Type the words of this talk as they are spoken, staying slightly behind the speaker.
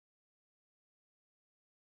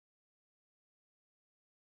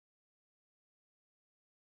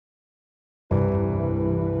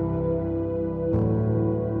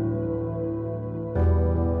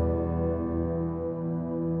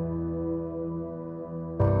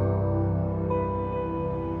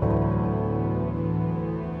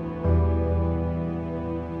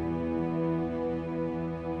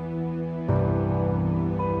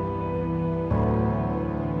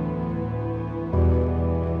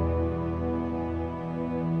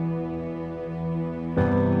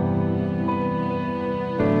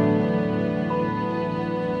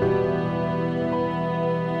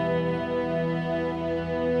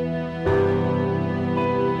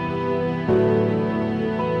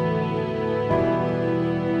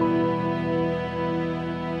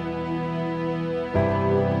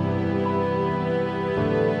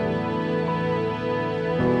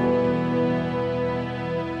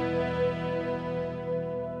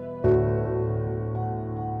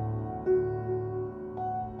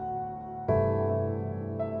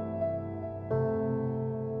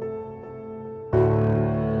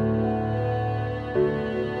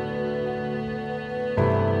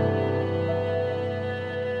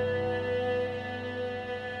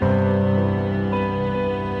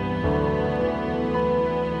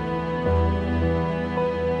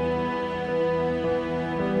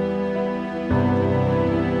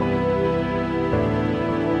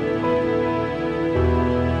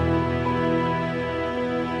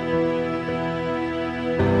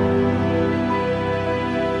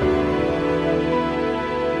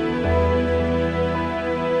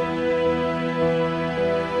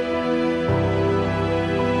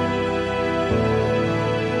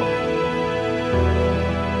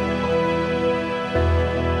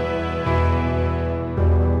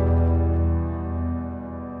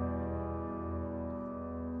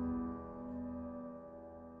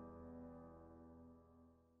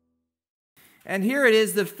And here it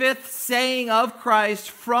is, the fifth saying of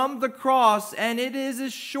Christ from the cross, and it is the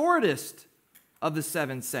shortest of the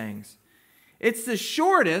 7 sayings. It's the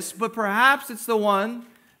shortest, but perhaps it's the one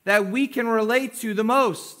that we can relate to the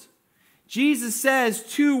most. Jesus says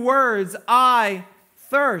 2 words, I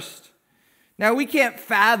thirst. Now, we can't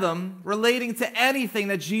fathom relating to anything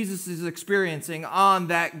that Jesus is experiencing on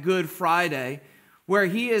that Good Friday, where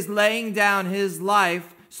he is laying down his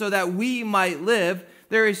life so that we might live.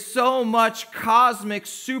 There is so much cosmic,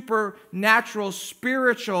 supernatural,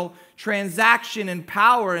 spiritual transaction and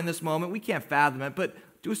power in this moment. We can't fathom it, but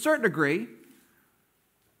to a certain degree,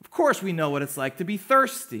 of course we know what it's like to be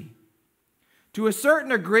thirsty. To a certain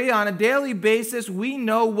degree, on a daily basis, we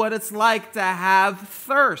know what it's like to have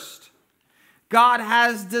thirst. God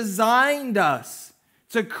has designed us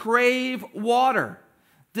to crave water,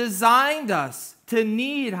 designed us to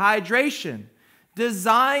need hydration,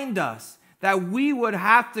 designed us that we would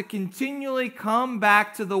have to continually come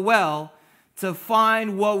back to the well to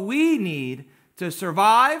find what we need to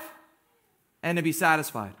survive and to be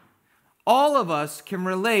satisfied. All of us can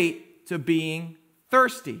relate to being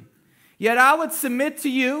thirsty. Yet I would submit to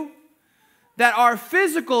you that our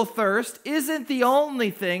physical thirst isn't the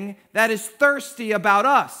only thing that is thirsty about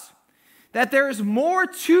us. That there is more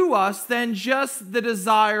to us than just the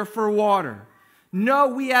desire for water. No,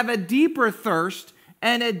 we have a deeper thirst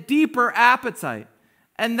and a deeper appetite.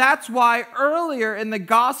 And that's why earlier in the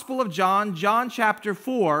Gospel of John, John chapter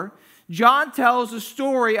 4, John tells a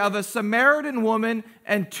story of a Samaritan woman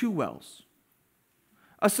and 2 wells.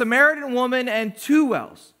 A Samaritan woman and 2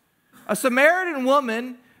 wells. A Samaritan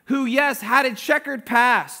woman who, yes, had a checkered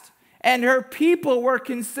past, and her people were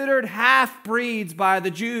considered half-breeds by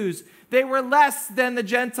the Jews. They were less than the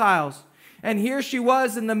Gentiles. And here she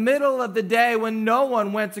was in the middle of the day when no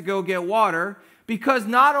one went to go get water, because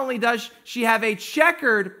not only does she have a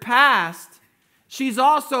checkered past, she's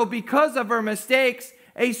also, because of her mistakes,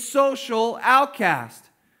 a social outcast.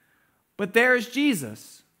 But there's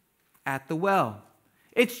Jesus at the well.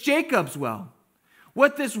 It's Jacob's well.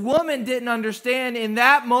 What this woman didn't understand in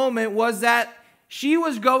that moment was that she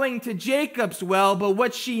was going to Jacob's well, but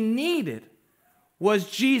what she needed was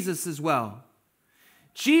Jesus' well.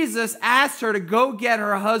 Jesus asked her to go get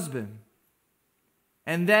her husband.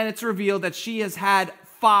 And then it's revealed that she has had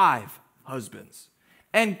 5 husbands.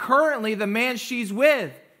 And currently the man she's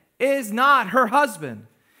with is not her husband.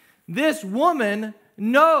 This woman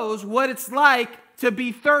knows what it's like to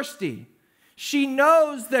be thirsty. She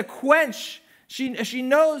knows the quench. She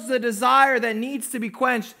knows the desire that needs to be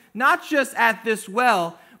quenched, not just at this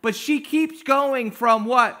well, but she keeps going from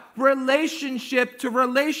what? Relationship to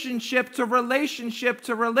relationship to relationship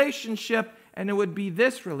to relationship, and it would be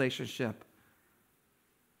this relationship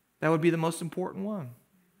that would be the most important one.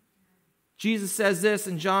 Jesus says this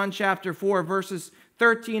in John chapter 4, verses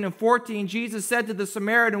 13 and 14. Jesus said to the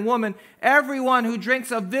Samaritan woman, "Everyone who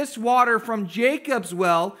drinks of this water from Jacob's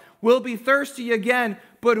well will be thirsty again,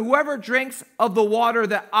 but whoever drinks of the water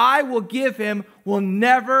that I will give him will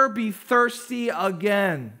never be thirsty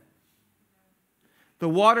again. The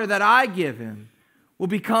water that I give him will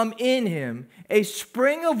become in him a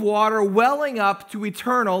spring of water welling up to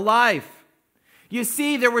eternal life." You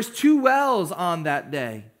see, there was 2 wells on that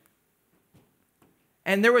day.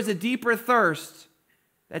 And there was a deeper thirst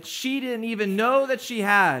that she didn't even know that she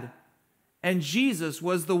had. And Jesus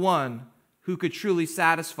was the one who could truly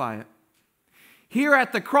satisfy it. Here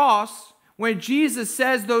at the cross, when Jesus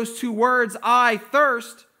says those 2 words, I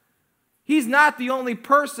thirst, he's not the only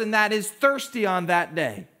person that is thirsty on that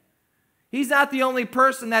day. He's not the only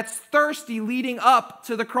person that's thirsty leading up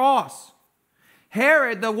to the cross.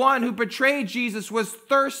 Herod, the one who betrayed Jesus, was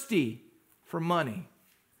thirsty for money.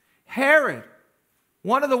 Herod,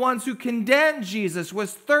 one of the ones who condemned Jesus,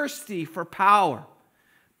 was thirsty for power.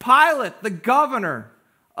 Pilate, the governor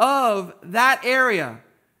of that area,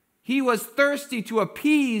 he was thirsty to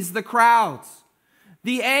appease the crowds.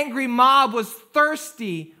 The angry mob was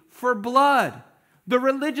thirsty for blood. The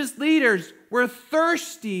religious leaders were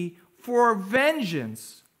thirsty for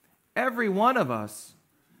vengeance. Every one of us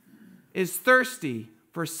is thirsty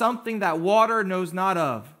for something that water knows not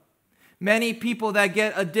of. Many people that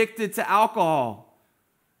get addicted to alcohol,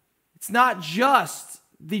 it's not just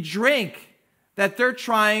the drink that they're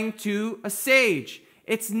trying to assuage.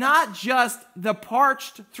 It's not just the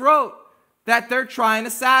parched throat that they're trying to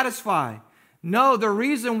satisfy. No, the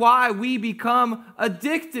reason why we become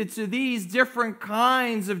addicted to these different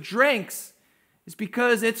kinds of drinks is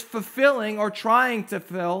because it's fulfilling or trying to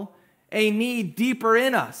fill a need deeper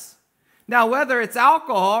in us. Now, whether it's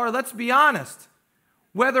alcohol or, let's be honest,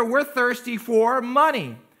 whether we're thirsty for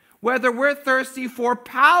money, whether we're thirsty for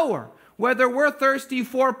power, whether we're thirsty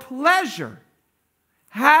for pleasure,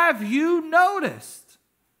 have you noticed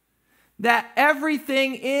that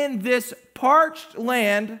everything in this parched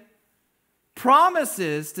land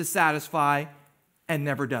promises to satisfy and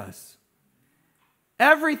never does?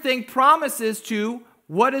 Everything promises to,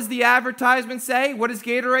 what does the advertisement say? What does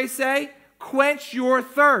Gatorade say? Quench your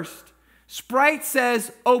thirst. Sprite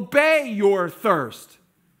says, obey your thirst.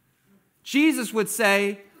 Jesus would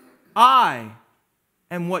say, I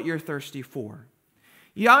am what you're thirsty for.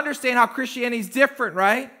 You understand how Christianity is different,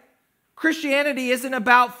 right? Christianity isn't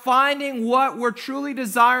about finding what we're truly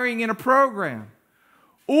desiring in a program,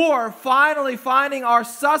 or finally finding our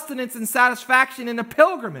sustenance and satisfaction in a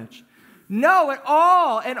pilgrimage. No, it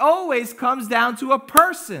all and always comes down to a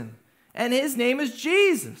person, and his name is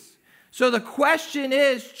Jesus. So the question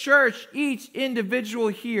is, church, each individual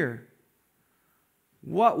here,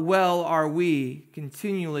 what well are we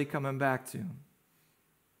continually coming back to?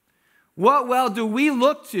 What well do we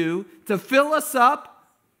look to fill us up,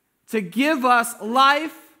 to give us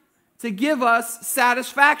life, to give us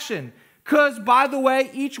satisfaction? Because, by the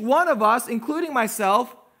way, each one of us, including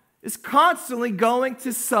myself, is constantly going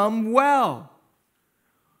to some well.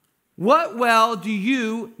 What well do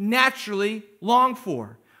you naturally long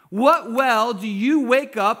for? What well do you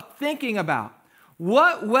wake up thinking about?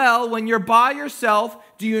 What well, when you're by yourself,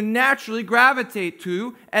 do you naturally gravitate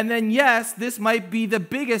to? And then, yes, this might be the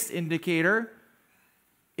biggest indicator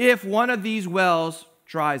if one of these wells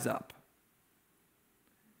dries up.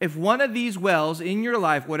 If one of these wells in your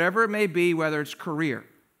life, whatever it may be, whether it's career,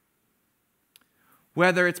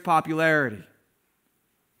 whether it's popularity,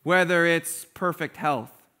 whether it's perfect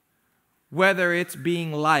health, whether it's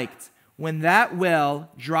being liked, when that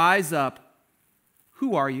well dries up,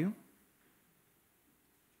 who are you?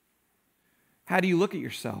 How do you look at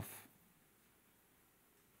yourself?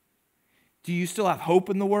 Do you still have hope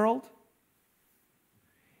in the world?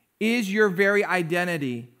 Is your very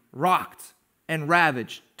identity rocked and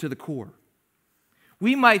ravaged to the core?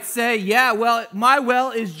 We might say, yeah, well, my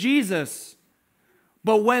well is Jesus.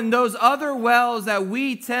 But when those other wells that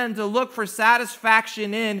we tend to look for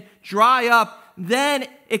satisfaction in dry up, then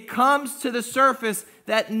it comes to the surface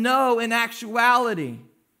that no, in actuality,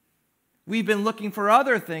 we've been looking for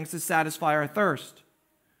other things to satisfy our thirst.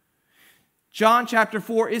 John chapter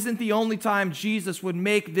 4 isn't the only time Jesus would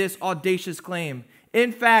make this audacious claim.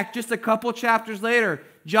 In fact, just a couple chapters later,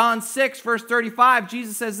 John 6, verse 35,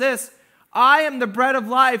 Jesus says this, I am the bread of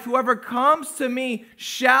life. Whoever comes to me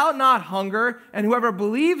shall not hunger, and whoever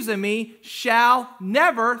believes in me shall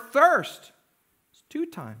never thirst. It's 2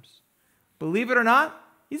 times. Believe it or not,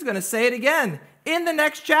 he's going to say it again in the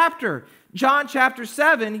next chapter. John chapter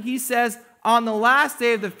 7, he says, on the last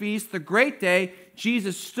day of the feast, the great day,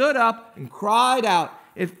 Jesus stood up and cried out,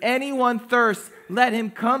 if anyone thirsts, let him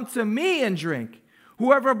come to me and drink.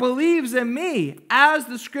 Whoever believes in me, as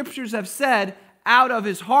the scriptures have said, out of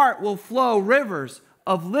his heart will flow rivers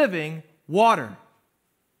of living water.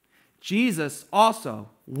 Jesus also,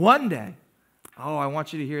 one day, oh, I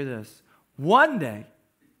want you to hear this, one day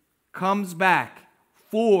comes back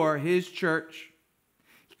for his church.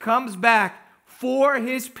 He comes back for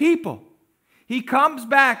his people. He comes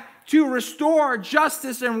back to restore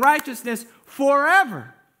justice and righteousness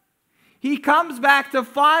forever. He comes back to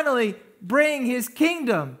finally bring his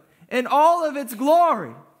kingdom in all of its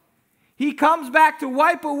glory. He comes back to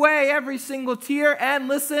wipe away every single tear. And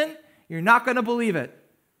listen, you're not going to believe it.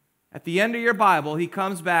 At the end of your Bible, he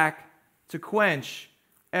comes back to quench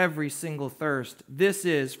every single thirst. This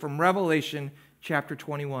is from Revelation chapter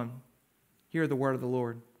 21. Hear the word of the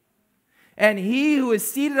Lord. And he who is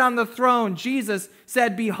seated on the throne, Jesus,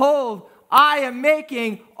 said, behold, I am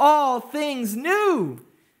making all things new.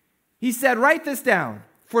 He said, write this down,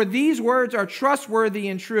 for these words are trustworthy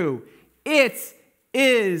and true. It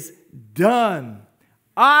is done.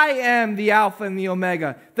 I am the Alpha and the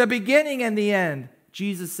Omega, the beginning and the end.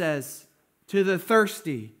 Jesus says, to the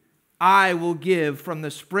thirsty, I will give from the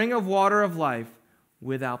spring of water of life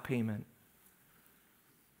without payment.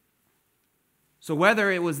 So whether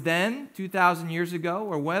it was then, 2,000 years ago,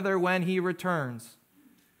 or whether when he returns,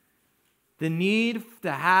 the need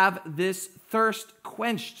to have this thirst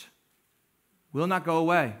quenched will not go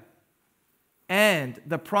away. And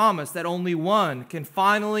the promise that only one can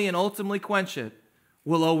finally and ultimately quench it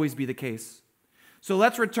will always be the case. So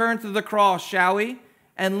let's return to the cross, shall we?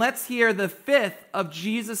 And let's hear the 5th of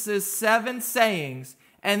Jesus' 7 sayings,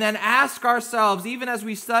 and then ask ourselves, even as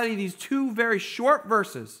we study these 2 very short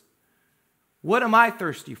verses, what am I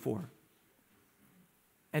thirsty for?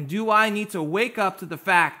 And do I need to wake up to the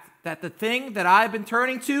fact that the thing that I've been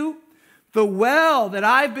turning to, the well that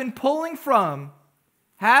I've been pulling from,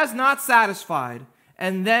 has not satisfied,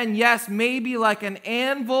 and then, yes, maybe like an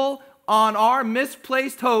anvil on our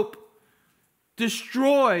misplaced hope,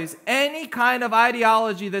 destroys any kind of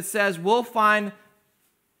ideology that says we'll find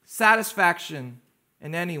satisfaction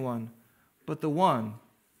in anyone but the one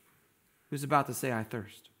who's about to say, I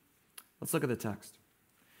thirst. Let's look at the text.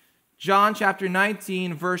 John chapter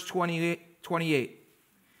 19, verse 28.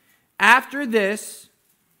 After this,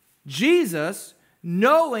 Jesus,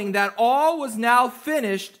 knowing that all was now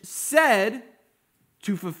finished, said,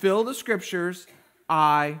 to fulfill the scriptures,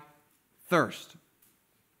 I thirst.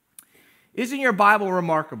 Isn't your Bible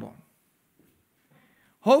remarkable?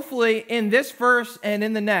 Hopefully, in this verse and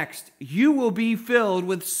in the next, you will be filled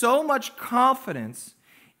with so much confidence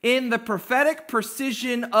in the prophetic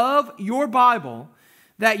precision of your Bible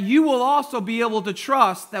that you will also be able to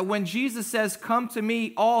trust that when Jesus says, come to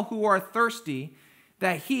me, all who are thirsty,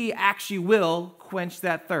 that he actually will quench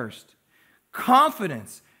that thirst.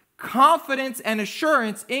 Confidence and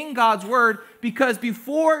assurance in God's word, because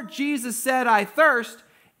before Jesus said, I thirst,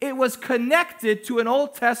 it was connected to an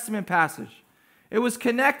Old Testament passage. It was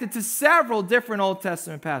connected to several different Old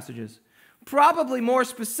Testament passages. Probably more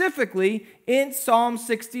specifically in Psalm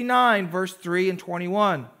 69, verse 3 and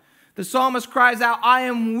 21. The psalmist cries out, I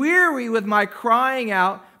am weary with my crying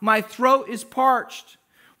out. My throat is parched.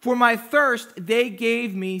 For my thirst, they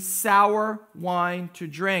gave me sour wine to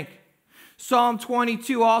drink. Psalm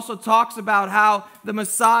 22 also talks about how the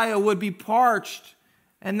Messiah would be parched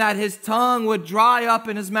and that his tongue would dry up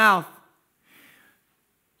in his mouth.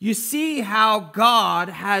 You see how God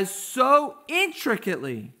has so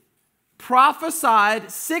intricately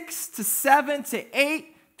prophesied 6 to 7 to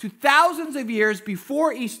 8 to thousands of years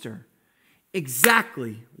before Easter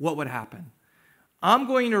exactly what would happen. I'm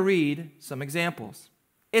going to read some examples.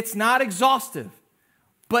 It's not exhaustive,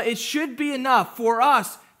 but it should be enough for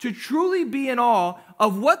us to truly be in awe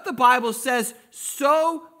of what the Bible says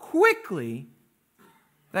so quickly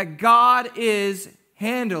that God is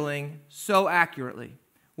handling so accurately.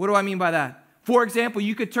 What do I mean by that? For example,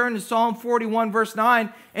 you could turn to Psalm 41, verse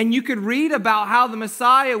 9, and you could read about how the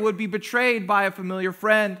Messiah would be betrayed by a familiar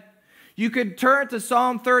friend. You could turn to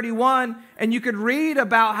Psalm 31, and you could read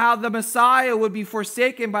about how the Messiah would be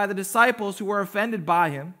forsaken by the disciples who were offended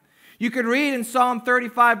by him. You could read in Psalm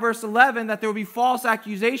 35, verse 11, that there would be false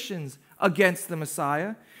accusations against the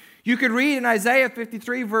Messiah. You could read in Isaiah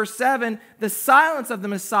 53, verse 7, the silence of the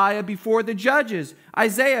Messiah before the judges.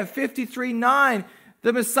 Isaiah 53, 9,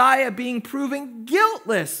 the Messiah being proven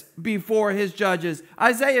guiltless before his judges.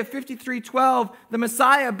 Isaiah 53, 12, the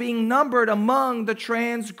Messiah being numbered among the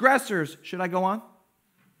transgressors. Should I go on?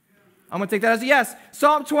 I'm going to take that as a yes.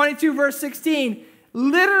 Psalm 22, verse 16,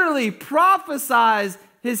 literally prophesies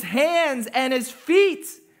his hands and his feet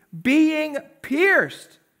being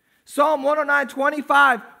pierced. Psalm 109,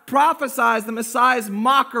 25, prophesies the Messiah's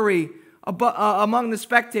mockery among the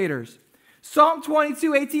spectators. Psalm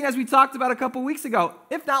 22, 18, as we talked about a couple weeks ago,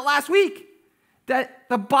 if not last week, that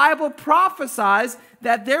the Bible prophesies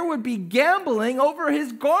that there would be gambling over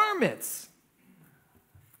his garments.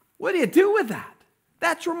 What do you do with that?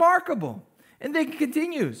 That's remarkable. And then it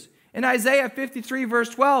continues. In Isaiah 53, verse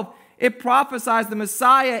 12, it prophesies the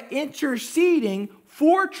Messiah interceding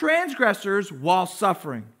for transgressors while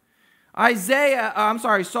suffering.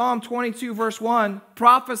 Psalm 22, verse 1,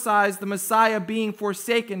 prophesies the Messiah being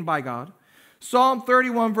forsaken by God. Psalm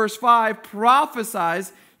 31, verse 5,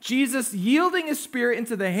 prophesies Jesus yielding his spirit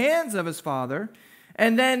into the hands of his Father.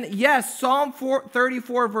 And then, yes, Psalm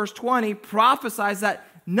 34, verse 20, prophesies that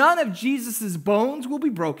none of Jesus' bones will be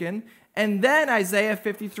broken. And then Isaiah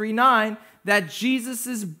 53, 9, that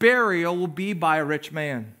Jesus' burial will be by a rich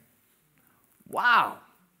man. Wow.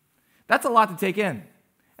 That's a lot to take in.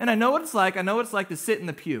 And I know what it's like. I know what it's like to sit in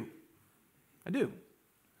the pew. I do.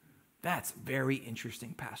 That's very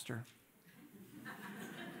interesting, Pastor.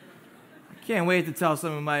 I can't wait to tell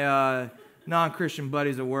some of my non-Christian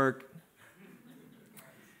buddies at work.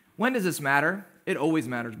 When does this matter? It always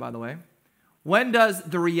matters, by the way. When does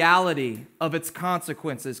the reality of its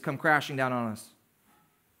consequences come crashing down on us?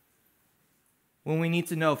 When we need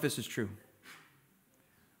to know if this is true.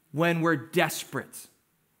 When we're desperate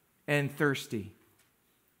and thirsty.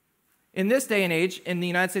 In this day and age, in the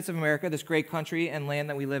United States of America, this great country and land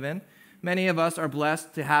that we live in, many of us are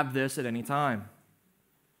blessed to have this at any time.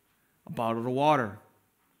 A bottle of water,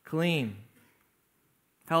 clean,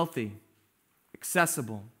 healthy,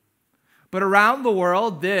 accessible. But around the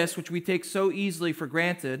world, this, which we take so easily for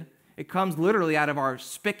granted, it comes literally out of our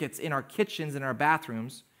spigots in our kitchens and our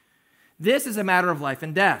bathrooms. This is a matter of life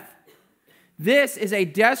and death. This is a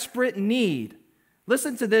desperate need.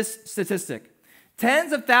 Listen to this statistic.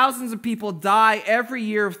 Tens of thousands of people die every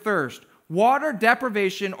year of thirst, water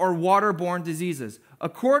deprivation, or waterborne diseases.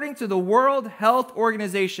 According to the World Health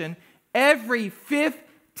Organization, every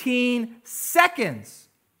 15 seconds.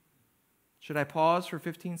 Should I pause for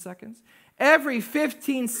 15 seconds? Every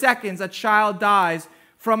 15 seconds, a child dies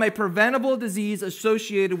from a preventable disease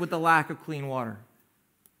associated with the lack of clean water.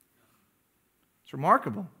 It's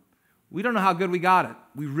remarkable. We don't know how good we got it.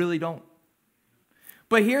 We really don't.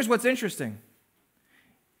 But here's what's interesting,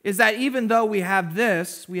 is that even though we have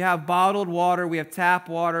this, we have bottled water, we have tap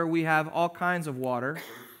water, we have all kinds of water,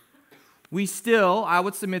 we still, I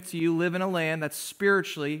would submit to you, live in a land that's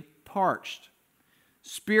spiritually parched,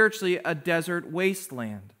 spiritually a desert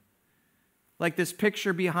wasteland, like this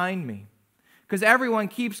picture behind me. Because everyone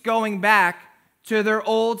keeps going back to their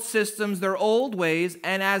old systems, their old ways,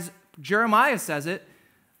 and as Jeremiah says it,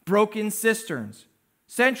 broken cisterns.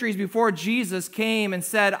 Centuries before Jesus came and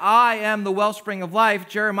said, I am the wellspring of life,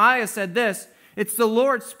 Jeremiah said this, it's the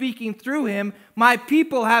Lord speaking through him, my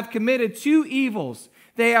people have committed two evils.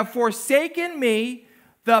 They have forsaken me,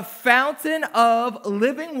 the fountain of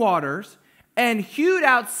living waters, and hewed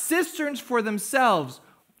out cisterns for themselves,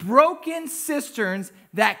 broken cisterns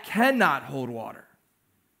that cannot hold water.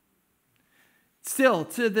 Still,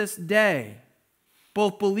 to this day,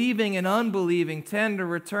 both believing and unbelieving tend to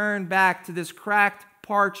return back to this cracked,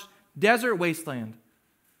 parched desert wasteland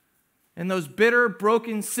and those bitter,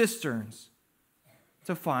 broken cisterns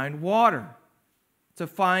to find water, to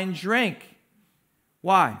find drink.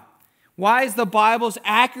 Why? Why is the Bible's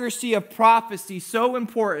accuracy of prophecy so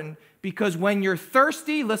important? Because when you're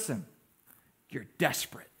thirsty, listen, you're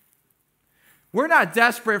desperate. We're not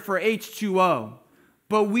desperate for H2O,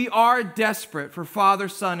 but we are desperate for Father,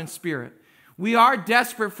 Son, and Spirit. We are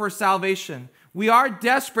desperate for salvation. We are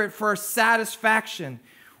desperate for satisfaction.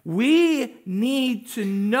 We need to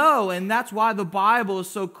know, and that's why the Bible is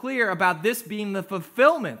so clear about this being the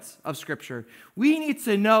fulfillment of Scripture. We need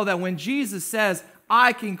to know that when Jesus says,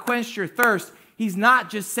 I can quench your thirst, he's not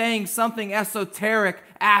just saying something esoteric,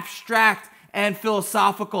 abstract, and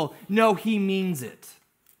philosophical. No, he means it.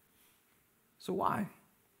 So why?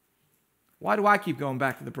 Why do I keep going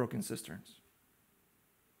back to the broken cisterns?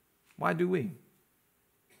 Why do we?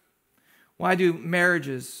 Why do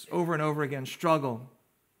marriages over and over again struggle?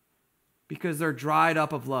 Because they're dried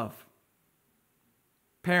up of love.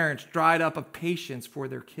 Parents dried up of patience for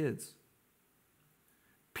their kids.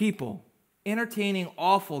 People entertaining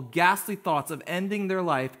awful, ghastly thoughts of ending their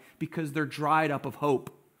life because they're dried up of hope.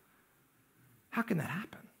 How can that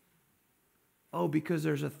happen? Oh, because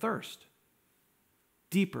there's a thirst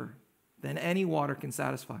deeper than any water can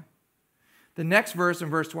satisfy. The next verse, in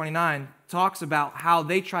verse 29, talks about how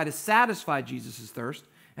they try to satisfy Jesus' thirst.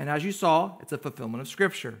 And as you saw, it's a fulfillment of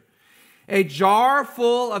Scripture. A jar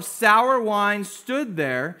full of sour wine stood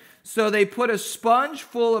there, so they put a sponge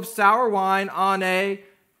full of sour wine on a,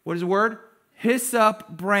 what is the word? Hyssop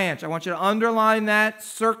branch. I want you to underline that,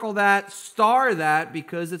 circle that, star that,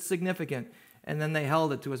 because it's significant. And then they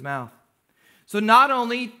held it to his mouth. So not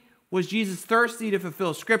only was Jesus thirsty to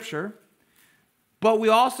fulfill Scripture, but we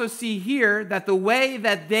also see here that the way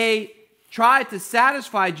that they tried to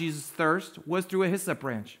satisfy Jesus' thirst was through a hyssop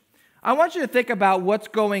branch. I want you to think about what's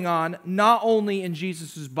going on not only in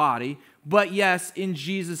Jesus' body, but yes, in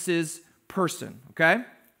Jesus' person, okay?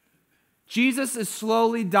 Jesus is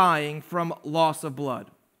slowly dying from loss of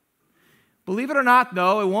blood. Believe it or not,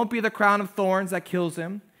 though, it won't be the crown of thorns that kills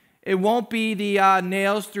him. It won't be the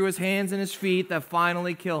nails through his hands and his feet that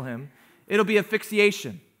finally kill him. It'll be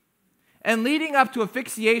asphyxiation. And leading up to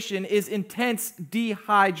asphyxiation is intense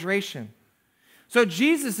dehydration. So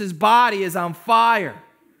Jesus' body is on fire.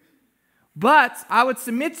 But I would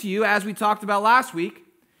submit to you, as we talked about last week,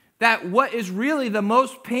 that what is really the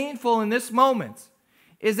most painful in this moment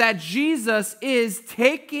is that Jesus is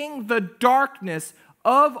taking the darkness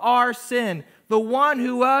of our sin, the one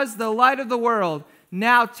who was the light of the world,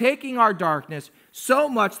 now taking our darkness, so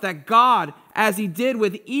much that God, as he did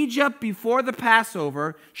with Egypt before the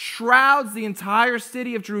Passover, shrouds the entire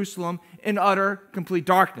city of Jerusalem in utter, complete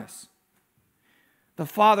darkness. The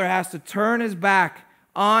Father has to turn his back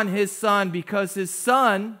on his Son because his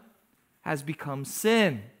Son has become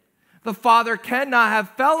sin. The Father cannot have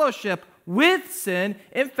fellowship with sin.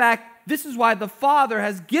 In fact, this is why the Father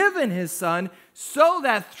has given his Son, so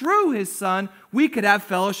that through his Son we could have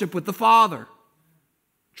fellowship with the Father.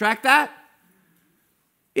 Track that?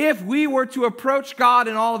 If we were to approach God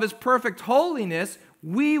in all of his perfect holiness,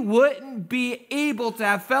 we wouldn't be able to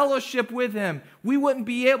have fellowship with him. We wouldn't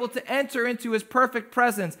be able to enter into his perfect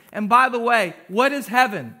presence. And by the way, what is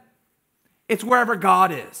heaven? It's wherever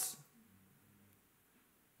God is.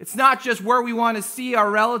 It's not just where we want to see our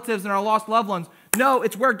relatives and our lost loved ones. No,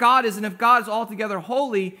 it's where God is. And if God is altogether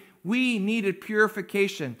holy, we needed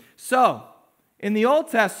purification. So, in the Old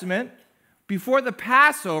Testament, before the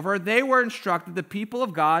Passover, they were instructed, the people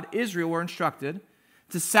of God, Israel, were instructed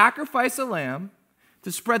to sacrifice a lamb,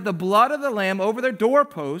 to spread the blood of the lamb over their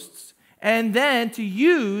doorposts, and then to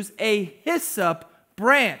use a hyssop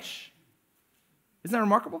branch. Isn't that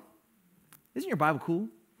remarkable? Isn't your Bible cool?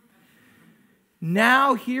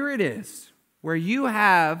 Now here it is, where you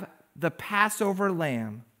have the Passover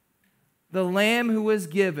lamb, the lamb who was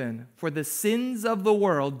given for the sins of the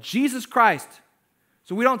world, Jesus Christ.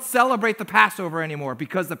 So we don't celebrate the Passover anymore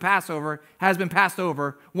because the Passover has been passed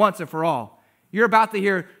over once and for all. You're about to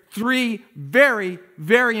hear 3 very,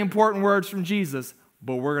 very important words from Jesus,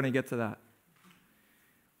 but we're going to get to that.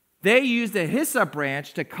 They used a hyssop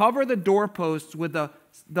branch to cover the doorposts with the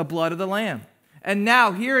blood of the lamb. And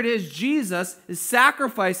now here it is, Jesus is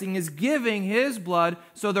sacrificing, is giving his blood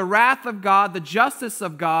so the wrath of God, the justice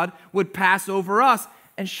of God would pass over us.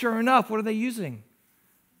 And sure enough, what are they using?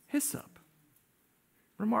 Hyssop.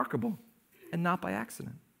 Remarkable. And not by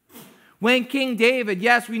accident. When King David,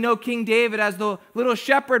 yes, we know King David as the little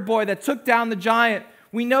shepherd boy that took down the giant.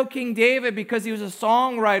 We know King David because he was a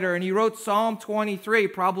songwriter and he wrote Psalm 23,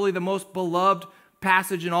 probably the most beloved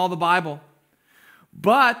passage in all the Bible.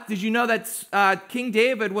 But did you know that King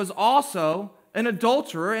David was also an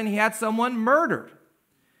adulterer and he had someone murdered?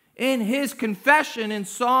 In his confession in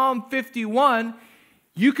Psalm 51,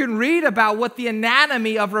 you can read about what the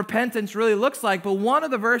anatomy of repentance really looks like, but one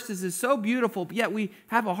of the verses is so beautiful, yet we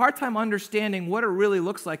have a hard time understanding what it really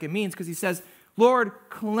looks like it means, because he says, Lord,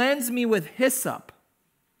 cleanse me with hyssop,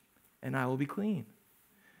 and I will be clean.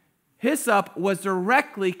 Hyssop was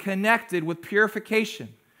directly connected with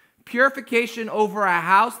purification. Purification over a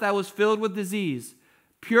house that was filled with disease.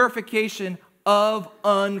 Purification of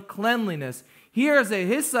uncleanliness. Here's a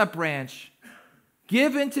hyssop branch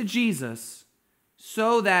given to Jesus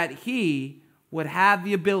so that he would have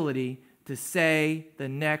the ability to say the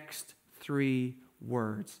next 3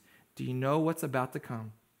 words. Do you know what's about to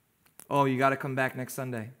come? Oh, you got to come back next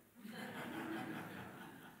Sunday.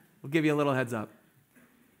 We'll give you a little heads up.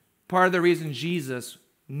 Part of the reason Jesus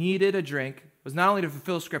needed a drink was not only to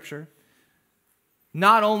fulfill Scripture,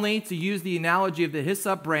 not only to use the analogy of the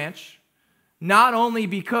hyssop branch, not only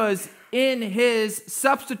because in his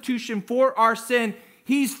substitution for our sin,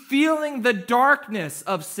 he's feeling the darkness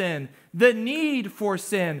of sin, the need for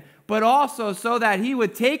sin, but also so that he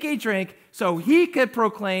would take a drink so he could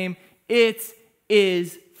proclaim, it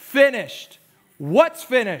is finished. What's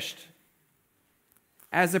finished?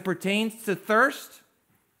 As it pertains to thirst,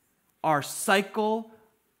 our cycle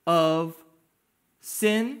of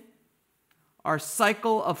sin, our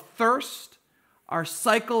cycle of thirst, our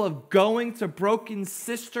cycle of going to broken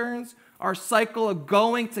cisterns, our cycle of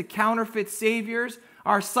going to counterfeit saviors,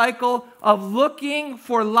 our cycle of looking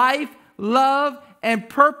for life, love, and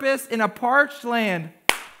purpose in a parched land,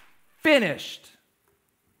 finished.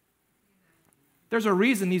 There's a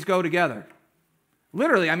reason these go together.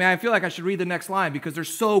 Literally, I feel like I should read the next line because they're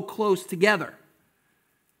so close together.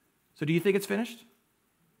 So do you think it's finished?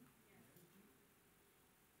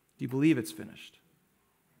 Do you believe it's finished?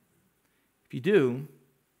 If you do,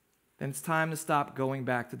 then it's time to stop going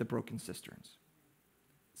back to the broken cisterns.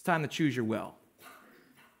 It's time to choose your will.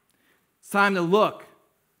 It's time to look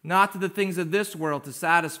not to the things of this world to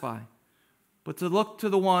satisfy, but to look to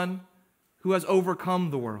the one who has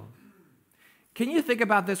overcome the world. Can you think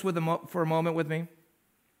about this for a moment with me?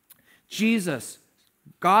 Jesus,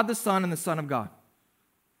 God the Son and the Son of God,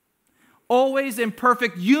 always in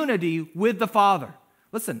perfect unity with the Father.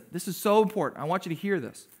 Listen, this is so important. I want you to hear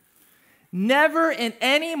this. Never in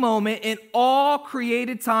any moment in all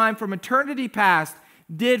created time from eternity past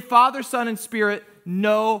did Father, Son, and Spirit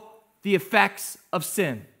know the effects of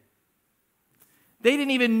sin. They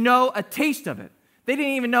didn't even know a taste of it. They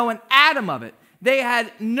didn't even know an atom of it. They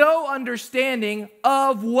had no understanding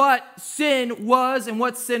of what sin was and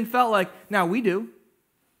what sin felt like. Now, we do.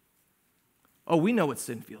 Oh, we know what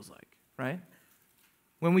sin feels like, right?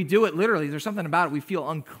 When we do it, literally, there's something about it. We feel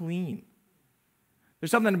unclean. There's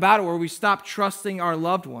something about it where we stop trusting our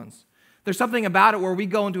loved ones. There's something about it where we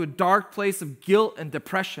go into a dark place of guilt and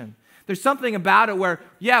depression. There's something about it where,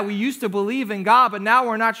 yeah, we used to believe in God, but now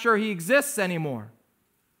we're not sure he exists anymore.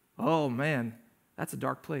 Oh, man, that's a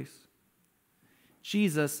dark place.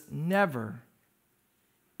 Jesus never,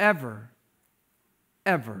 ever,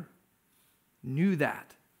 ever knew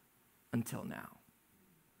that until now.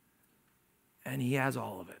 And he has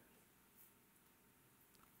all of it.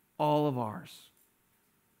 All of ours.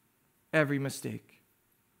 Every mistake.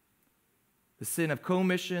 the sin of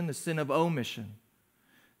commission, the sin of omission,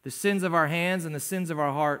 the sins of our hands and the sins of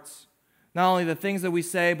our hearts. Not only the things that we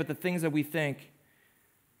say, but the things that we think.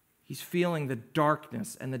 He's feeling the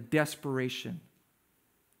darkness and the desperation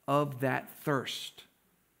of that thirst.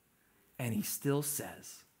 And he still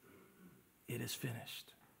says, it is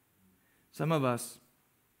finished. Some of us,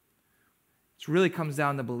 it really comes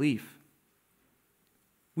down to belief.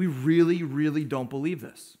 We really, really don't believe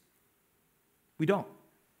this. We don't.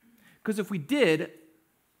 Because if we did,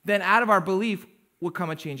 then out of our belief would come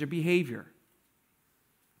a change of behavior.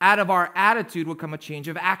 Out of our attitude would come a change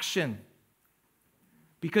of action.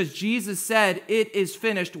 Because Jesus said, it is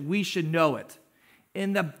finished, we should know it.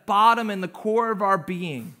 In the bottom, in the core of our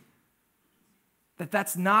being,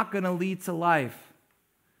 that's not going to lead to life.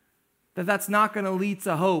 That's not going to lead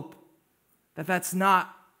to hope. That's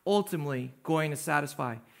not ultimately going to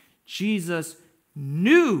satisfy. Jesus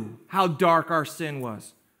knew how dark our sin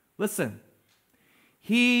was. Listen,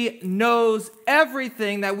 he knows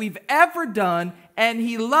everything that we've ever done, and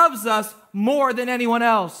he loves us more than anyone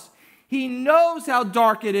else. He knows how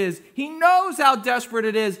dark it is. He knows how desperate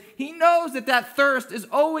it is. He knows that thirst is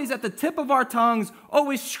always at the tip of our tongues,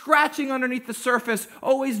 always scratching underneath the surface,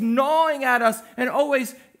 always gnawing at us, and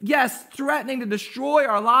always, yes, threatening to destroy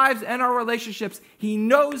our lives and our relationships. He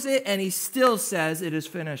knows it, and he still says it is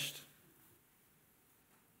finished.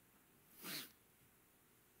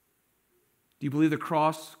 Do you believe the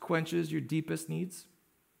cross quenches your deepest needs?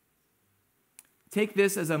 Take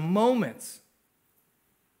this as a moment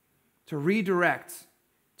to redirect,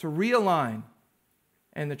 to realign,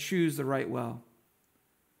 and to choose the right well.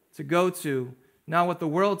 To go to not what the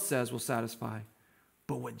world says will satisfy,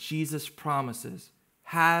 but what Jesus promises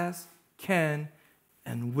has, can,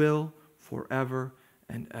 and will forever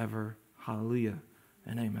and ever. Hallelujah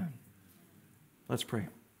and amen. Let's pray.